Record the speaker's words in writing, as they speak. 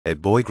A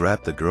boy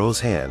grabbed the girl's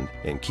hand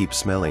and kept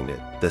smelling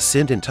it. The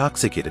scent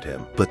intoxicated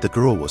him, but the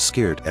girl was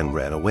scared and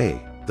ran away.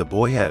 The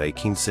boy had a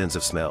keen sense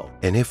of smell,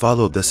 and he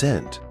followed the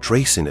scent,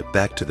 tracing it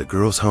back to the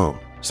girl's home.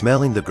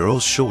 Smelling the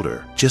girl's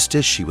shoulder, just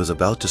as she was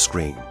about to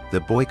scream,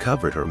 the boy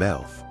covered her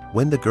mouth.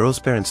 When the girl's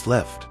parents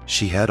left,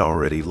 she had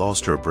already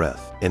lost her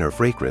breath, and her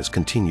fragrance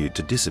continued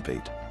to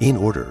dissipate. In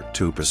order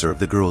to preserve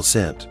the girl's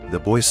scent, the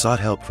boy sought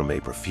help from a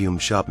perfume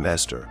shop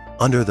master.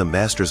 Under the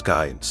master's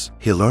guidance,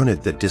 he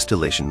learned the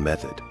distillation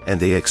method, and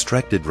they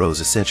extracted rose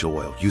essential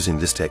oil using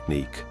this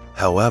technique.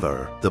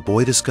 However, the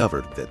boy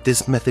discovered that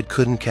this method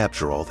couldn't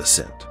capture all the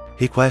scent.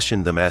 He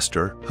questioned the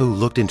master, who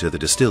looked into the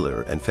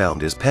distiller and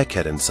found his pet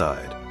cat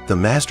inside. The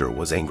master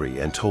was angry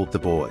and told the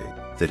boy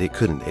that he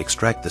couldn't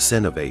extract the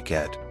scent of a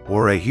cat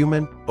or a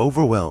human.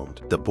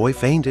 Overwhelmed, the boy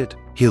fainted.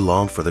 He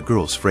longed for the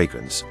girl's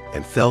fragrance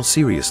and fell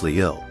seriously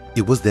ill.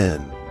 It was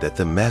then that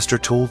the master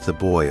told the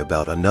boy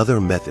about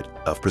another method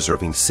of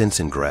preserving scents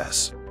in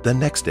Grasse. The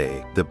next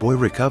day, the boy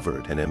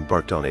recovered and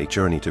embarked on a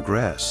journey to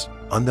Grasse.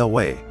 On the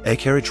way, a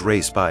carriage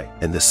raced by,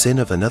 and the scent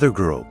of another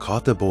girl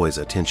caught the boy's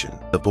attention.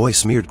 The boy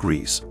smeared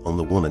grease on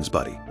the woman's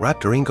body,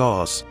 wrapped her in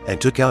gauze, and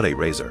took out a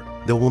razor.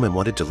 The woman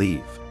wanted to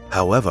leave.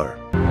 However,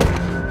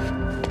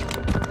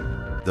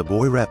 the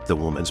boy wrapped the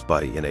woman's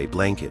body in a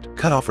blanket,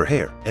 cut off her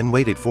hair, and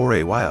waited for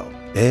a while.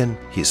 Then,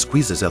 he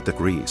squeezes out the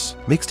grease,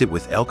 mixed it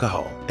with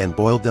alcohol, and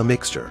boiled the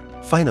mixture.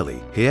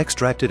 Finally, he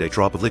extracted a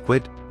drop of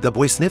liquid. The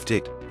boy sniffed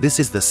it.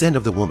 This is the scent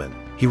of the woman.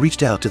 He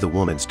reached out to the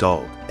woman's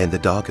dog, and the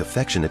dog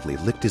affectionately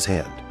licked his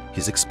hand.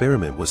 His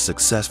experiment was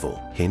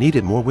successful. He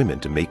needed more women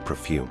to make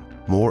perfume.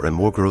 More and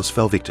more girls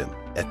fell victim.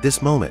 At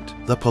this moment,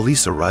 the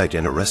police arrived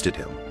and arrested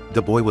him.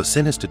 The boy was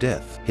sentenced to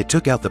death. He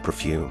took out the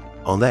perfume.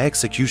 On the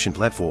execution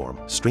platform,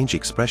 strange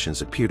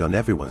expressions appeared on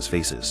everyone's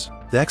faces.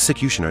 The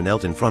executioner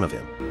knelt in front of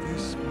him.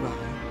 This man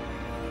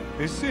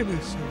is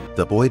innocent.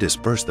 The boy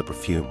dispersed the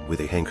perfume with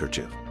a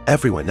handkerchief.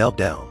 Everyone knelt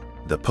down.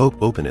 The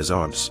Pope opened his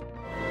arms.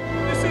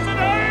 This is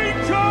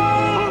an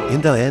angel!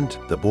 In the end,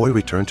 the boy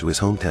returned to his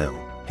hometown.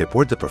 He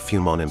poured the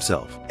perfume on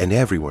himself, and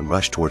everyone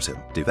rushed towards him,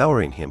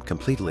 devouring him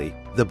completely.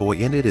 The boy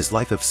ended his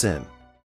life of sin.